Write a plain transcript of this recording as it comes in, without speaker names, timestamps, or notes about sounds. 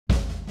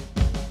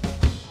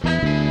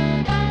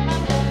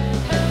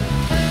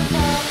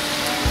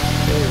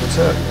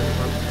What's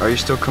up? Are you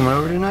still coming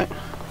over tonight?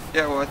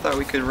 Yeah, well, I thought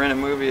we could rent a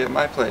movie at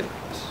my place.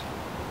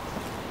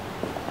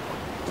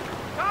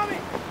 Tommy!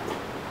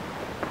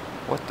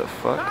 What the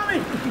fuck? Tommy!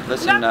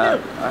 Listen, I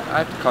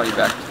have to call you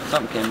back.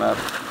 Something came up.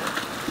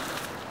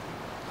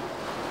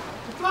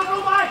 It's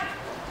Uncle Mike!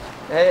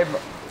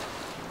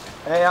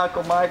 Hey,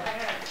 Uncle Mike.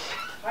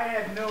 I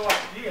had no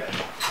idea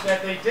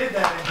that they did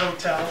that in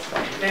hotels.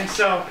 And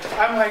so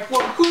I'm like,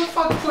 well, who the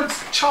fuck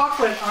puts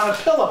chocolate on a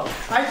pillow?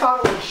 I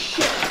thought it was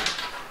shit.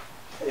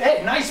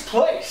 Hey, nice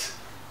place.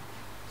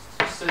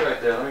 Just sit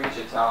right there. Let me get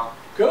you a towel.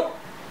 Go.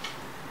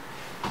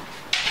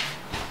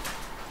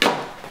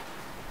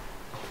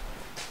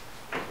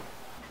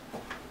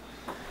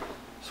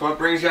 So what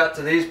brings you out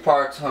to these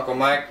parts, Uncle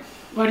Mike?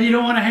 But you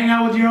don't want to hang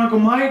out with your Uncle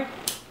Mike?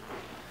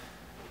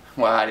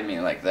 Well, I didn't mean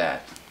it like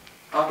that.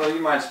 Uncle, you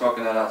mind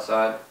smoking that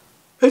outside?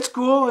 It's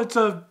cool. It's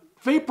a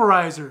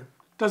vaporizer.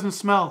 Doesn't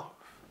smell.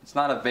 It's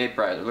not a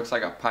vaporizer. It looks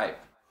like a pipe.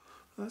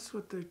 That's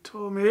what they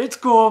told me. It's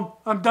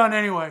cool. I'm done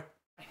anyway.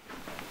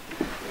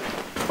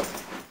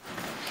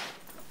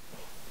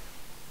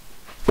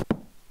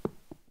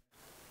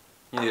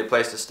 You need a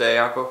place to stay,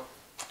 Uncle?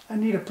 I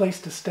need a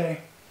place to stay.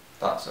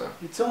 Thought so.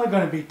 It's only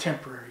going to be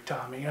temporary,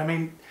 Tommy. I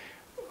mean,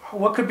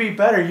 what could be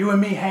better? You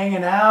and me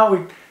hanging out,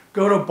 we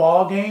go to a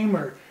ball game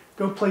or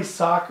go play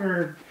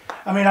soccer.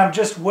 I mean, I'm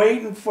just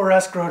waiting for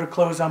escrow to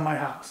close on my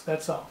house.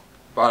 That's all.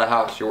 Bought a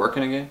house. You're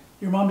working again?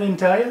 Your mom didn't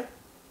tell you?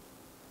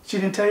 She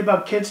didn't tell you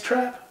about Kids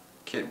Trap?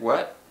 Kid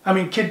what? I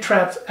mean, Kid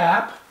Trap's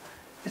app.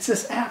 It's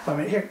this app. I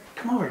mean, here,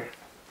 come over here.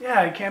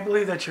 Yeah, I can't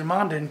believe that your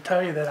mom didn't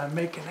tell you that I'm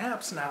making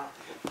apps now.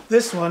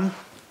 This one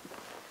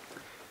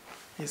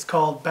is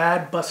called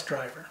Bad Bus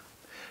Driver.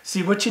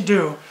 See, what you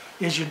do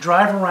is you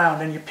drive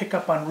around and you pick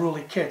up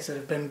unruly kids that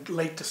have been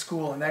late to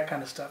school and that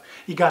kind of stuff.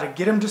 You got to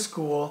get them to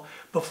school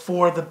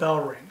before the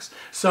bell rings.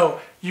 So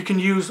you can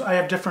use, I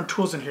have different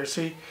tools in here.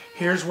 See,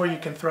 here's where you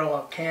can throw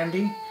out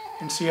candy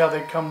and see how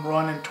they come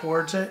running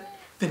towards it.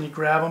 Then you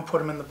grab them, put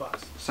them in the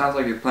bus. Sounds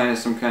like you're playing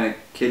as some kind of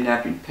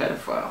kidnapping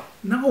pedophile.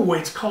 No,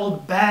 it's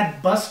called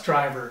Bad Bus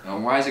Driver. Now,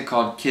 why is it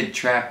called Kid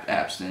Trap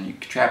apps then? You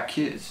trap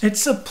kids.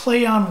 It's a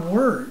play on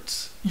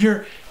words.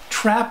 You're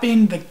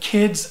trapping the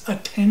kids'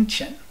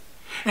 attention.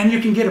 And you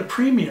can get a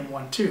premium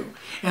one too.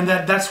 And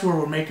that's where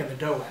we're making the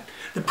dough at.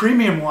 The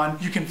premium one,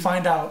 you can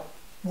find out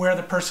where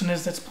the person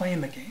is that's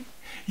playing the game.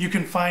 You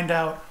can find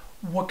out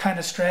what kind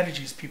of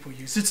strategies people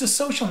use. It's a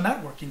social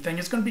networking thing.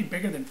 It's going to be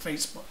bigger than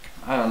Facebook.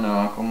 I don't know,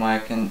 Uncle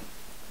Mike, and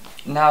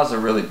now's a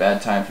really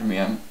bad time for me.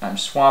 I'm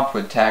swamped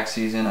with tax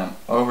season. I'm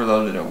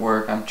overloaded at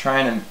work. I'm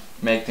trying to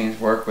make things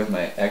work with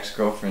my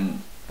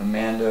ex-girlfriend,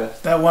 Amanda.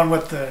 That one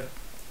with the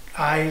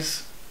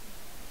eyes?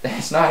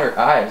 It's not her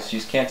eyes.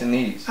 She's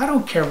Cantonese. I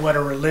don't care what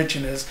her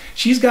religion is.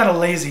 She's got a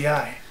lazy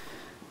eye.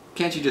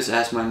 Can't you just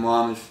ask my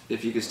mom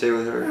if you could stay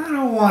with her? I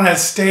don't want to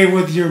stay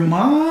with your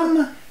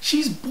mom.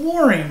 She's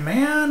boring,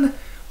 man.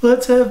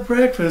 Let's have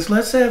breakfast.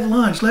 Let's have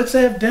lunch. Let's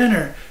have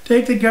dinner.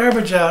 Take the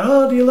garbage out.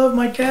 Oh, do you love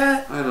my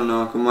cat? I don't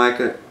know, Uncle Mike.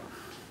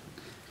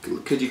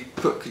 Could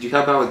you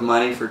help out with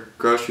money for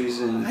groceries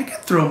and? I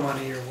can throw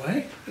money your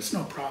way. That's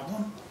no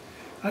problem.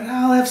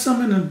 I'll have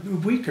some in a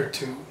week or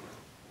two.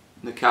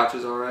 The couch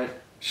is all right.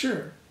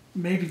 Sure,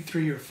 maybe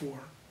 3 or 4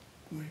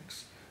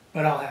 weeks,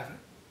 but I'll have it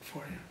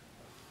for you.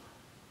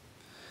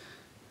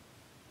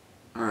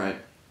 All right.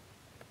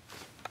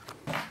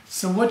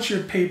 So what's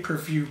your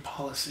pay-per-view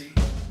policy?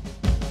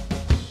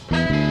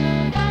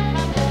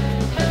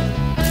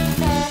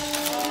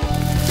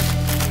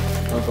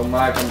 Uncle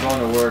Mike, I'm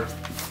going to work.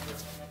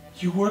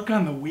 You work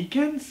on the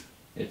weekends?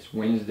 It's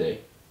Wednesday.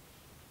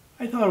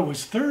 I thought it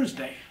was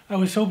Thursday. I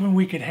was hoping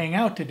we could hang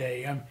out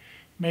today.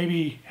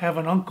 Maybe have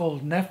an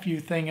uncle-nephew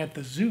thing at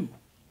the zoo.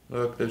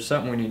 Look, there's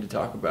something we need to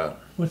talk about.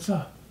 What's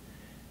up?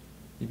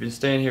 You've been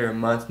staying here a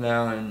month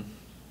now, and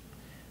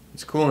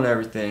it's cool and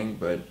everything,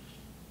 but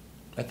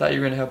I thought you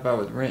were going to help out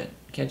with rent.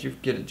 Can't you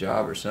get a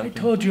job or something?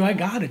 I told you I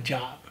got a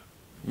job.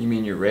 You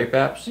mean your rape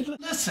apps?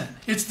 Listen,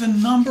 it's the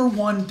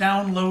 #1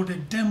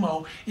 downloaded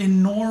demo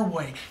in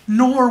Norway.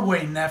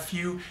 Norway,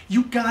 nephew.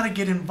 You gotta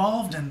get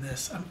involved in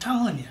this. I'm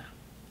telling you.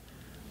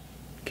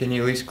 Can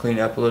you at least clean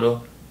up a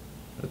little?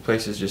 The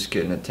place is just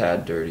getting a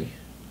tad dirty.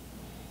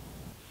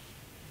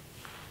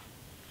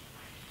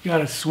 You got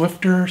a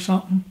Swifter or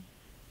something?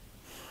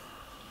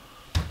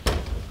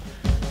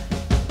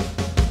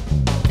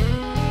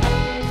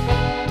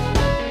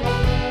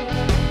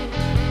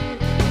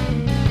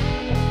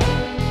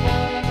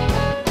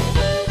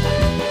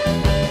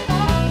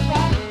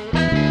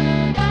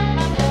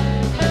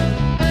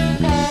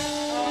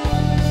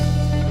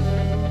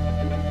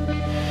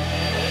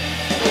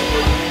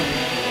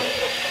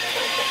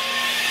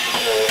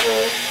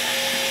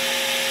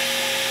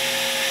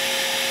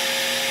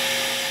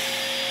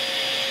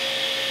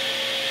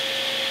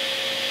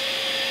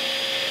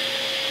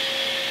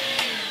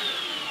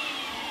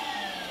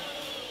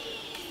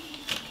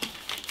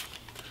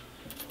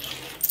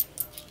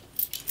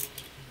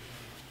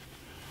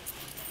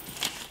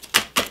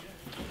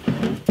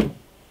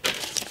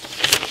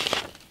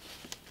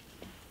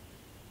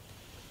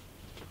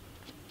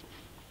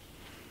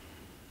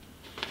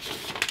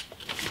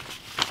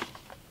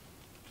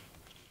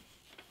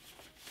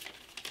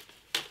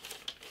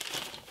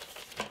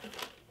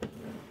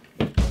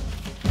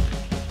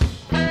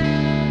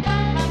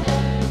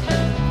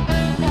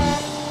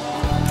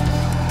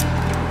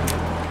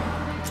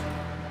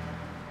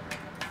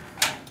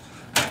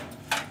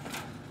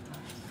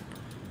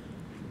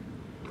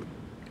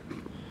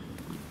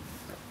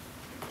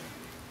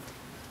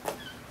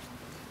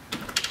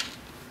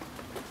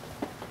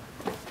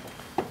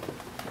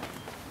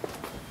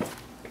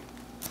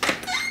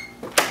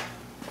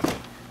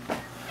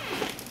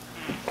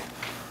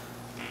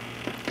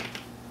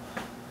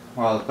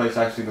 Wow, the place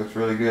actually looks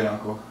really good,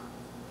 Uncle.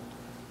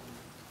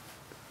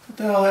 What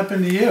the hell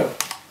happened to you?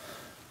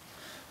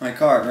 My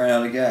car ran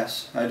out of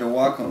gas. I had to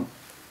walk home.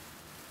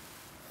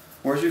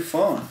 Where's your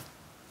phone?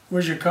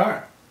 Where's your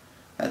car?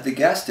 At the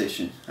gas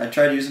station. I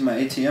tried using my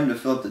ATM to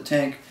fill up the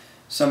tank.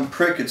 Some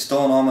prick had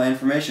stolen all my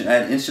information. I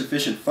had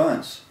insufficient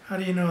funds. How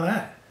do you know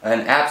that?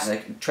 And apps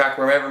that can track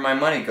wherever my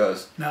money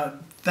goes. Now,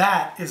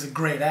 that is a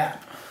great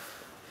app.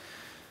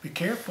 Be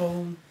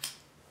careful.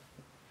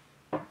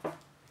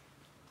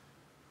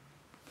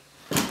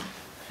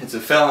 It's a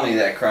felony,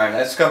 that crime.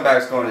 That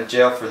scumbag's going to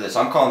jail for this.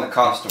 I'm calling the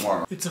cops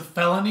tomorrow. It's a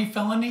felony? It's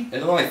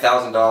only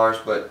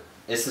 $1,000, but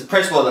it's the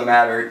principle of the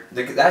matter.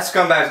 That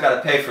scumbag's got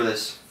to pay for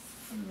this.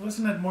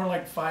 Wasn't it more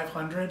like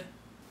 500?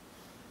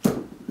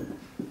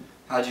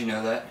 How'd you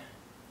know that?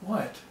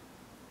 What?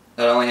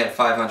 That I only had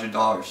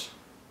 $500.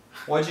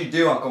 What'd you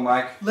do, Uncle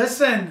Mike?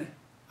 Listen,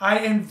 I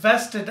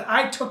invested.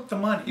 I took the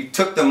money. You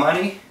took the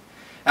money?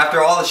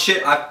 After all the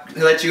shit I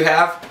let you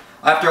have?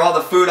 After all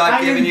the food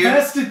I've given you? I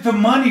invested the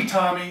money,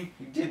 Tommy.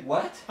 You did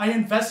what? I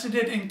invested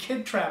it in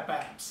kid trap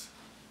apps.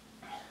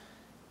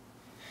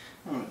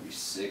 I'm gonna be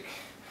sick.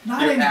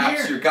 Not your in apps,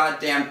 here. your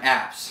goddamn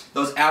apps.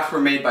 Those apps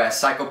were made by a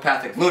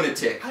psychopathic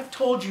lunatic. I've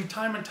told you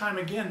time and time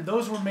again,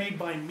 those were made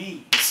by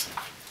me.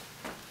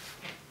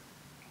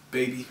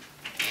 Baby.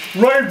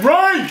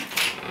 Right!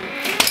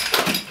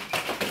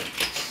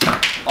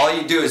 All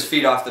you do is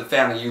feed off the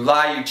family. You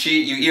lie, you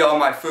cheat, you eat all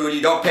my food,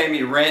 you don't pay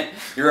me rent.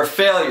 You're a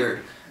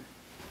failure.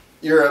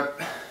 You're a...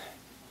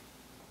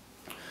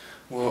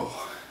 Whoa.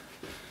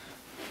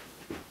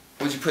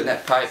 What'd you put in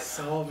that pipe?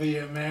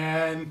 Salvia,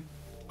 man.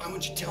 Why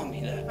would you tell me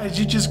that? As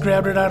you just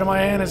grabbed it out of my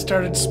hand and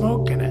started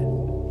smoking it.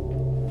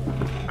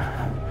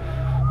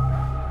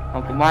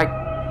 Uncle Mike,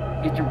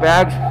 get your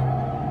bags.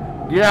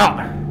 Get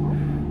out.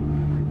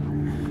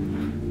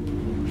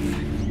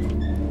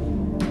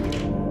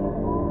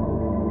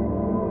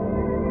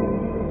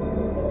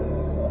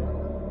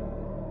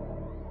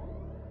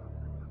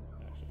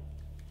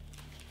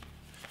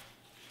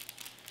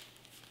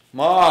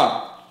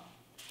 Mom!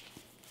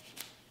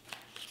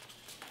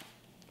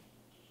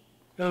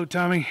 Hello,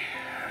 Tommy.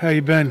 How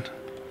you been?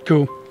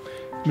 Cool.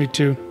 Me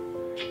too.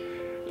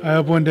 I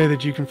hope one day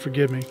that you can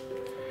forgive me.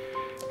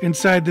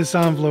 Inside this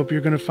envelope,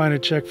 you're going to find a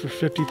check for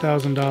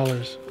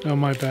 $50,000. Oh,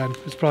 my bad.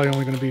 It's probably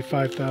only going to be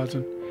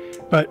 $5,000.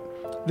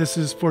 But this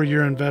is for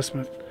your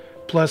investment,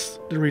 plus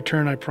the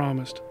return I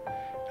promised.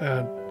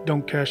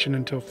 Don't cash in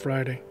until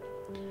Friday.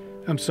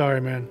 I'm sorry,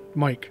 man.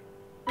 Mike.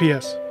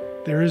 P.S.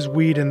 There is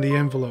weed in the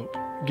envelope.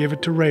 Give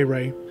it to Ray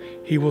Ray.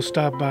 He will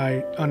stop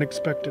by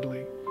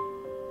unexpectedly.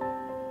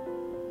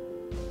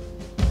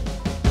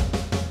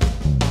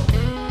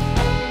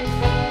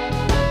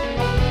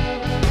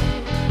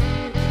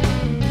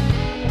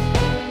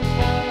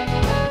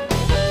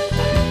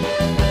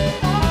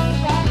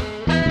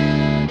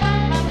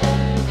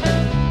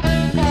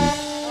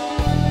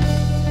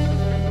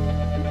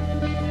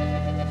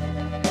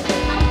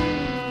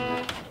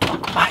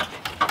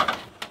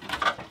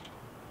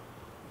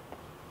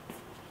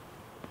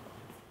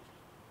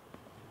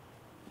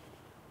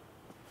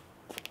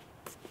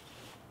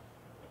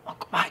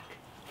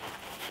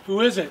 Who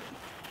is it?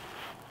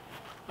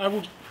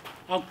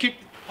 I'll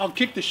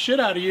kick the shit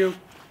out of you.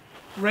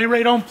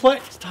 Ray don't play.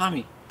 It's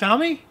Tommy.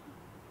 Tommy?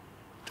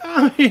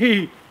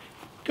 Tommy!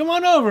 Come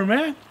on over,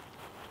 man.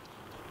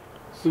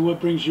 So what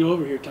brings you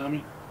over here, Tommy?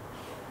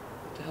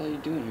 What the hell are you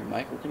doing here,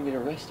 Mike? We're gonna get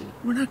arrested.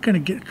 We're not gonna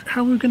get...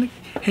 How are we gonna...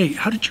 Hey,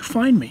 how did you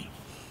find me?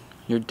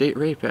 Your date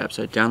rape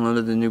apps. I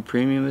downloaded the new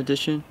premium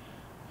edition.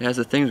 It has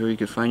the things where you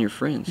can find your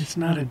friends. It's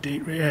not a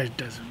date rape. It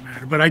doesn't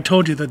matter. But I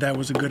told you that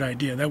was a good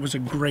idea. That was a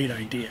great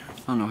idea.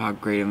 I don't know how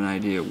great of an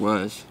idea it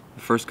was.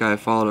 The first guy I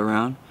followed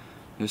around,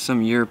 it was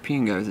some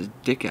European guy with his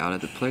dick out at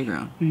the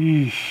playground.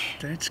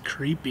 That's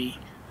creepy.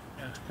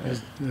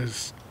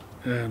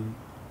 I'm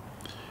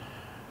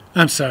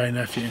sorry,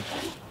 nephew.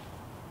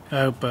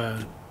 I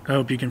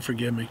hope you can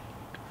forgive me.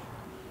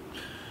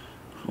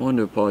 I wanted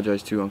to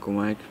apologize too, Uncle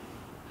Mike.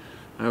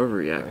 I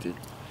overreacted.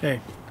 Hey,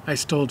 I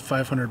stole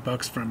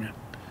 $500 from you.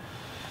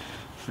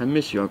 I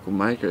miss you, Uncle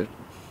Mike. You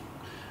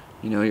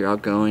know, you're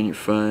outgoing, you're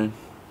fun.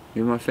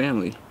 You're my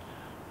family.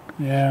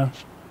 Yeah.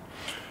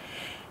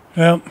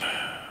 Well.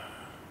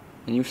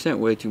 And you've sent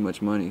way too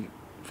much money.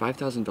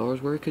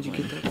 $5,000? Where could you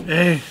get that?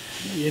 Hey,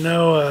 you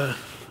know,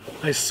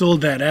 I sold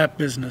that app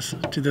business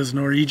to those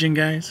Norwegian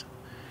guys.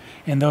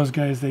 And those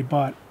guys, they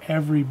bought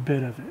every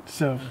bit of it.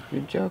 So.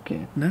 You're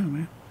joking. No,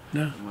 man.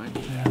 No. Mike,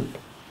 Yeah.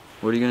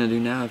 what are you going to do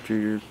now after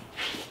you're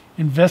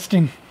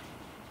Investing.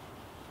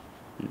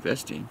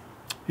 investing?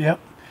 Yep.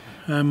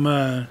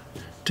 I'm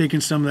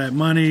taking some of that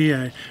money.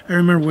 I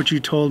remember what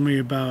you told me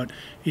about,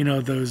 you know,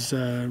 those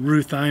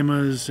Ruth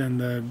Imas and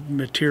the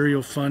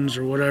material funds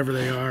or whatever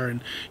they are.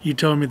 And you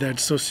told me that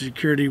Social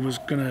Security was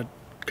going to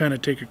kind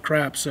of take a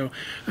crap. So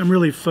I'm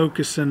really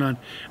focusing on,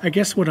 I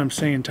guess what I'm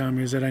saying,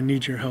 Tommy, is that I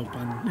need your help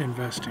on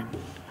investing.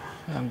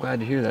 I'm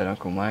glad to hear that,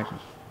 Uncle Mike.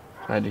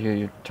 Glad to hear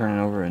you're turning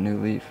over a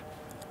new leaf.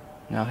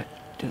 Now,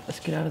 dude, let's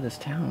get out of this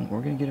town.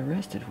 We're going to get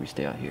arrested if we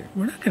stay out here.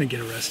 We're not going to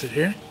get arrested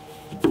here.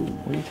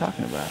 What are you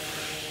talking about?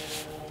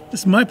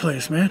 This is my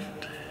place, man.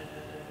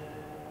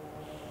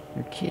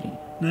 You're kidding.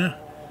 Yeah,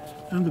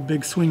 I'm the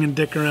big swinging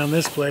dick around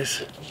this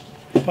place.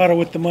 Bought it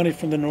with the money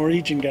from the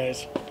Norwegian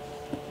guys.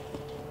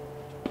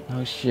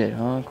 Oh shit,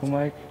 huh, Uncle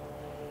Mike?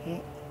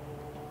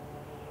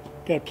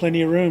 Got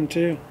plenty of room,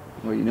 too.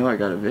 Well, you know I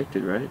got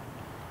evicted, right?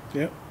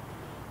 Yep.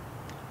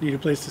 Need a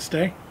place to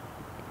stay?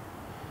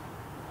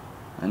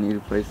 I need a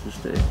place to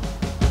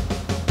stay.